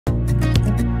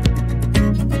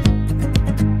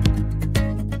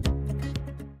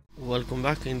welcome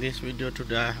back. In this video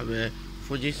today I have a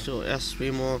Fujitsu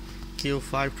ESPRIMO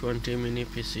Q520 mini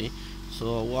PC.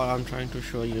 So what I'm trying to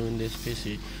show you in this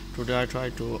PC today, I try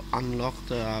to unlock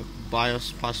the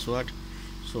BIOS password,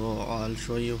 so I'll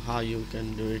show you how you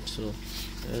can do it. So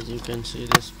as you can see,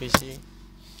 this PC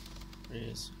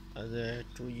is has a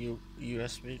 2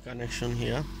 USB connection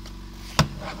here,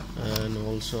 and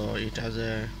also it has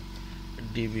a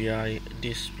DVI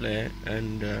display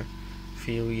and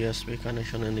few USB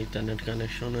connection and Ethernet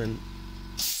connection and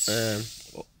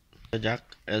a jack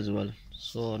as well.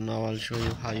 So now I'll show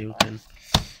you how you can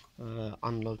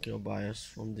unlock your BIOS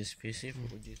from this PC.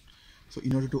 So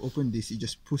in order to open this, you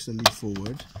just push the lid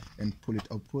forward and pull it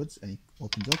upwards and it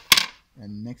opens up.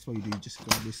 And next what you do, you just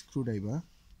grab this screwdriver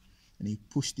and you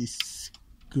push this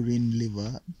green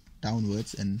lever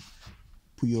downwards and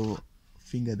put your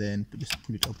finger there and just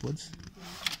pull it upwards.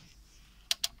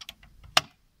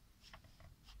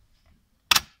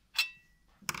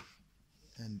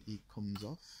 And it comes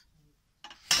off.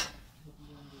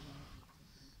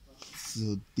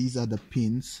 So these are the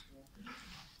pins.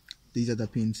 These are the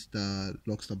pins that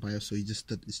locks the BIOS. So it's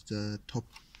the top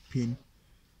pin.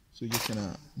 So you're just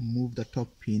gonna move the top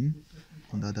pin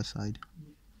on the other side.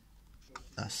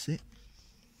 That's it.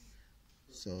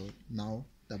 So now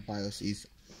the BIOS is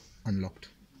unlocked.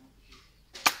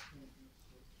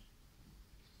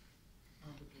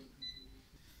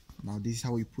 Now this is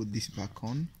how we put this back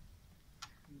on.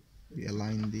 We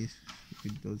align this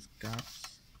with those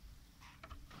gaps,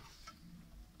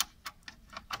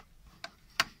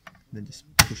 then just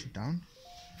push it down,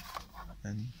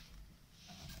 and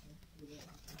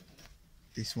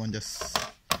this one just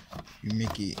you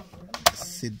make it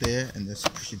sit there and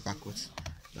just push it backwards.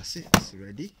 That's it, it's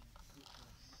ready.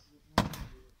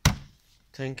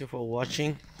 Thank you for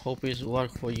watching. Hope it's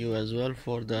work for you as well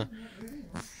for the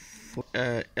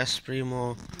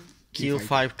ESPRIMO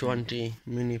Q520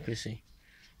 mini PC.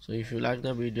 So if you like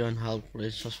the video and help,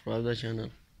 please subscribe the channel.